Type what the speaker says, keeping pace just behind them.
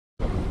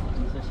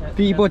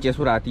第一波结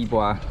束了，第一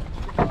波啊，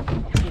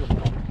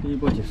第一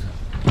波结束，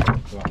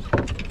是吧？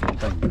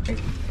哎。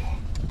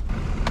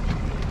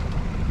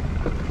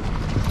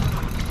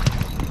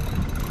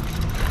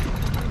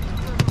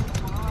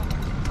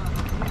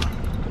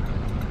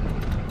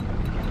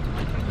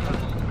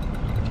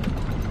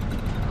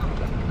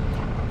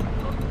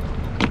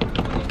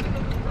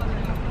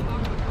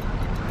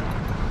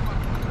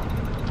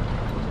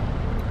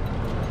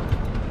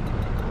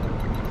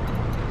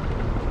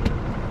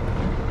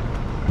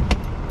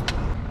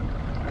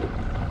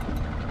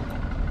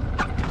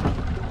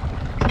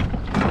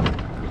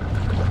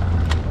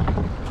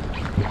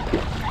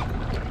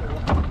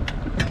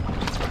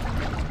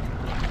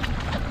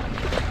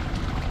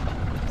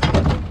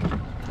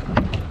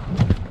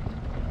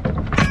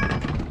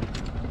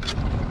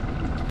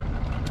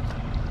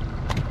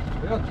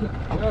 不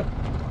要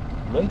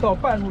轮到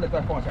半路了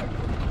再放下去，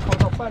放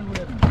到半路了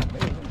没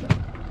有用的。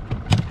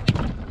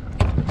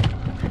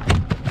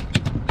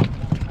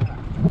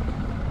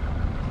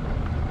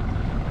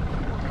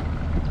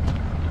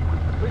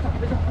回上，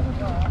回上，回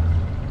上！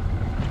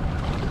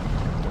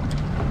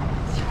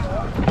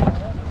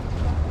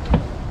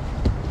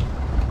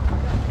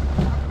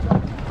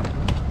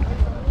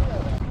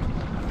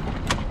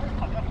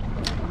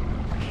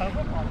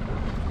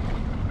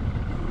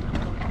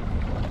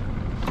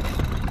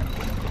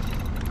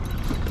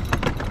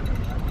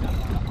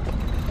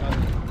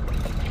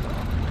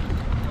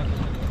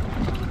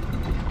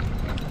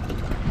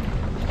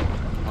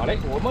好嘞，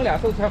我们俩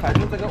收起来，反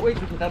正这个位置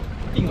给它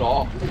定了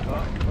哦。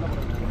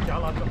夹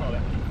牢就好了。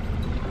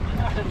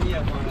你也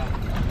慌了。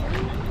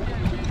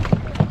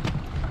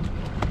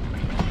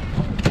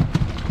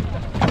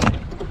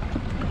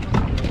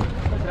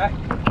收起来。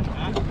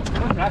啊，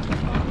收起来。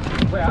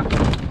不会啊。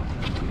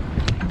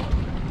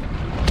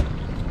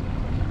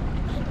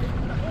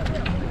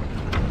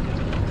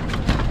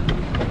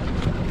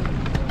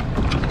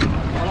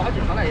好了，好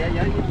紧张了，也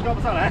钓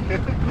不上来。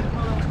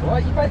我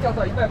一半钓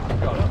到，一半不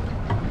钓了。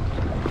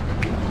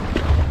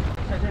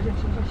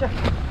 下。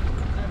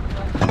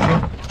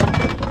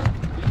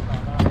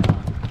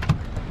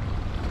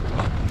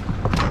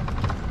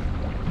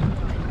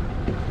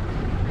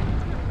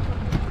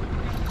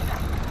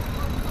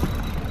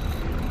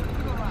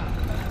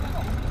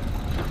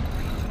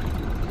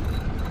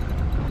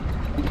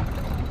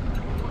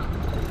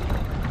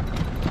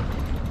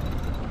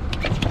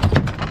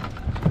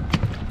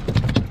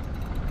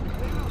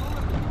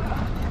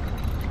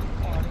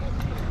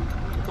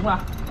中了。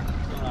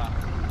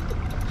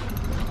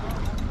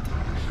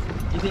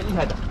 今天厉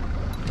害的。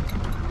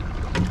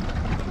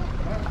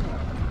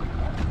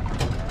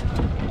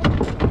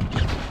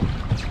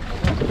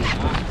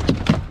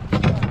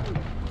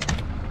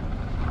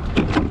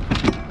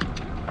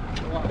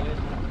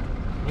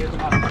你有什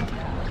么？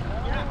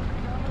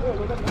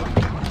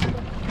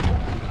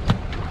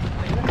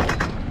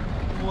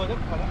我的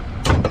跑了。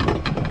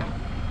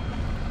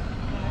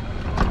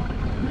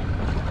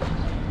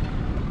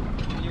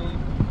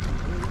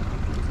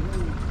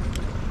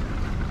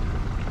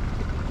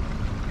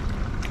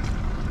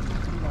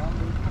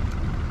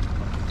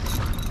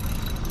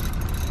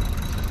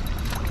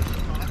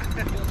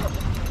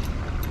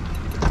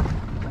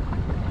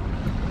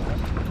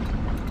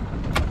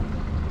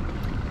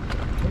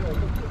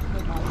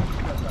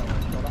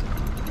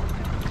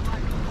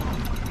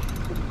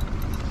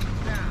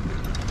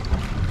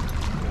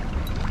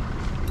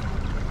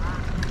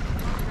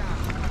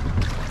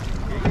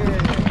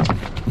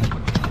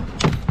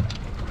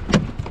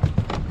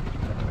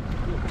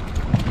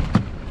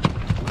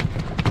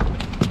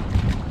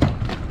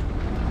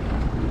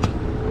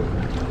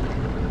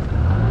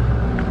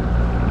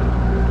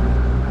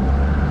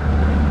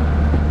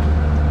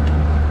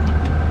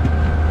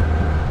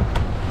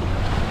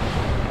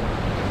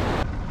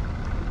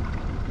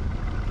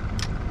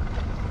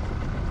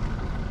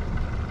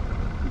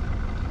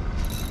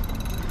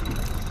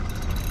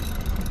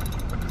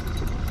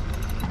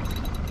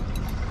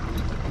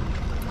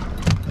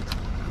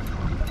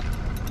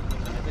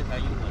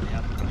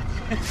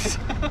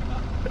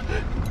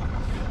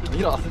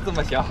你老是这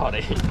么想好的，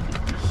你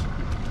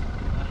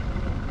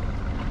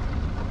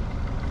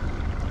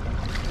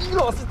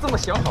老是这么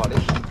想好的。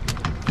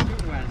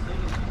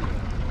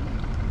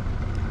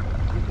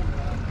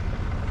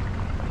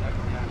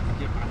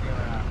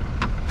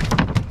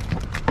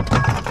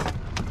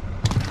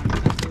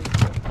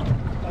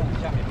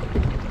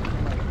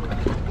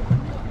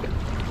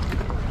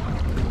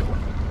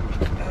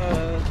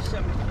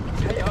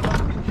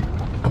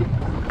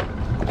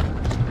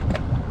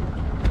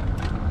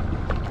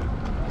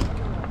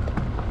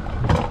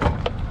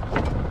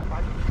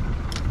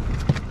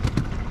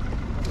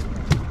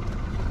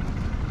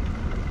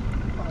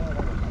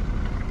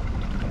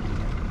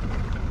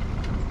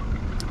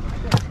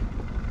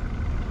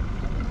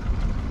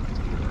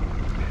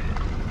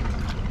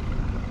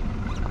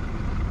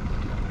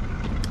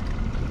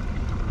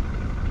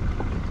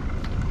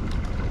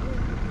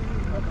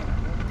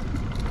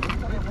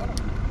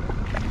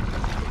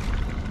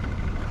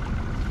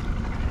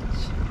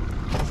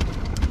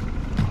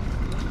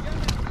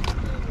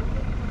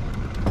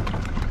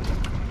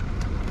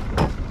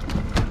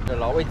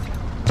老位置。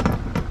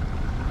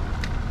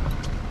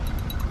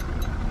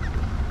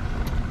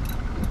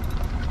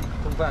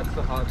中饭吃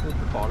好，肚子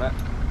饱了，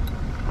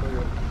都有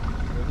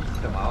力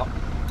气的毛。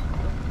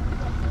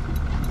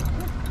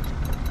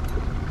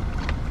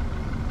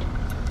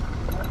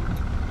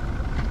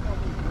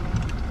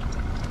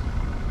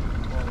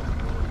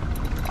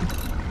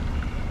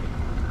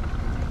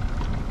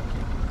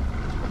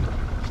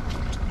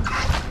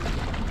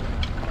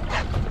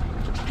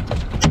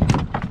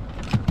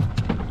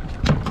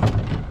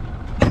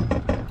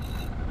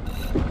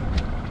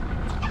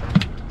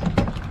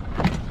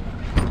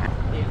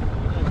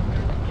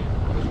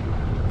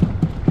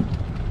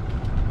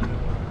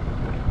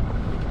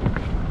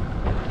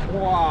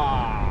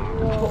 哇！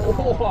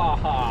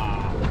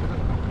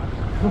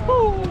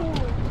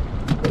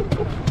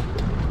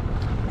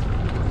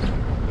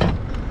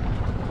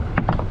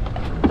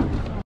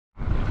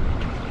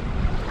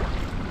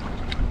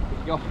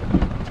哟，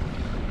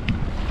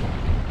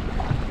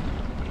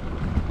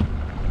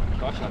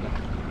小小的，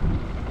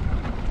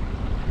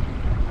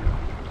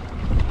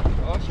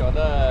小小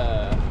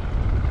的，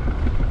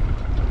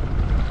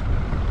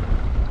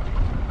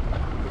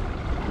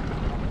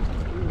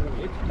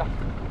也挺大，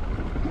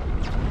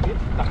也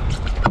挺大。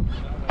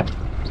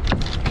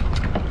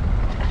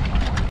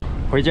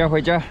 回家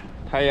回家，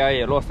太阳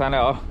也落山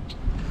了啊！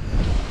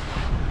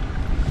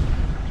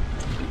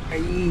哎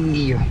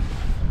呦，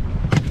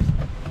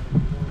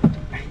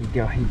黑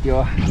钓黑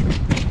钓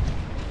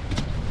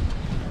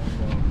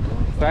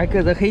，3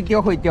个人黑钓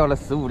会钓了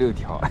15、16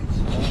条，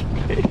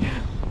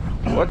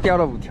我钓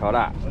了5条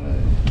了，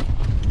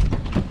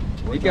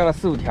你钓了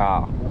4、5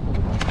条，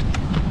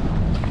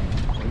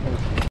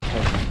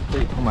这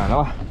一桶满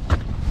了吧？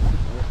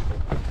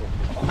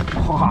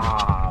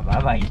哇，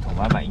满满一桶，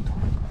满满一桶。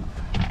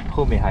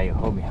 后面还有，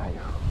后面还有。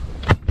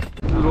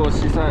日落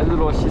西山，日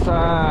落西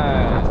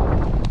山。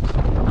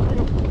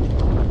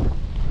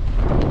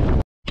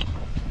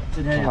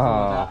今天也是我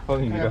的。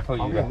风雨的，风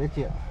雨的。没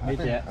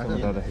捡，这么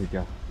大的黑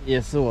钓，也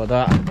是我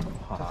的。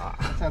哈，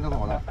这样都是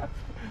我的。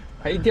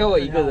黑钓我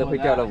一个人会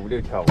钓了5、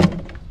6条。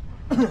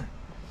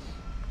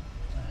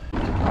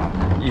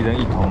一人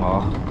一桶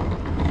哦。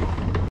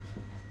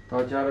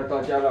到家了，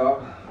到家了哦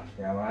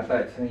，2碗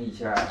袋称一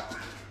下。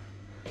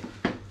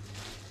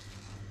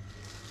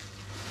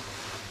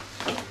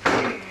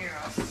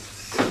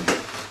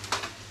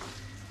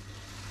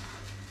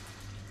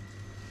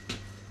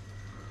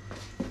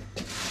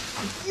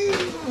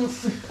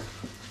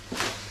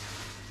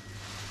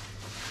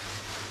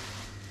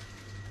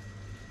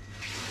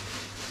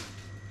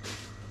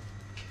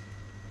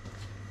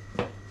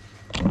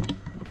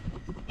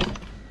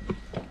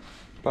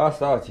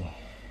 82斤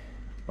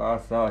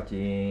，82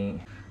斤，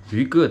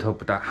鱼个头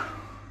不大，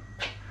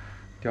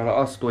钓了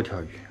20多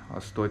条鱼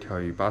，20多条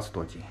鱼80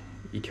多斤，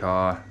一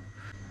条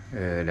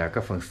，2个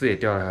粉丝也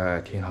钓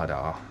得挺好的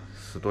啊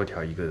，10多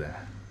条一个人，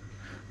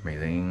每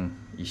人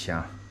1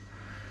箱，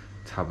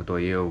差不多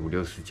也有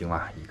50、60斤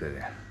吧，一个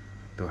人，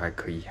都还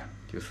可以，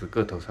就是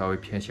个头稍微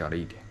偏小了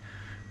一点，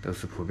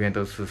普遍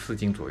都是4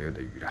斤左右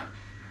的鱼了。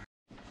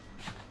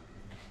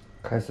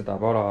开始打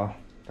包了啊，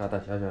大大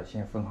小小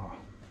先分好。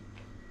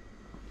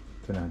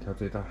 这2条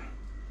最大，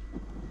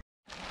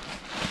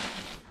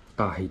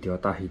大黑钓，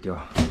大黑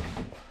钓，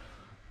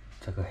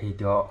这个黑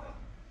钓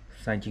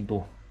3斤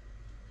多。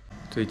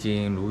最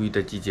近鲈鱼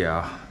的季节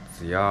啊，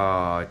只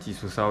要技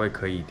术稍微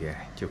可以一点，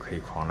就可以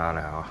狂拉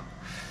了啊。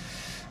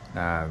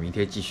那明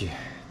天继续，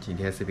今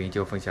天视频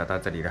就分享到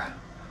这里了，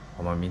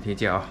我们明天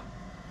见啊，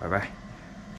拜拜。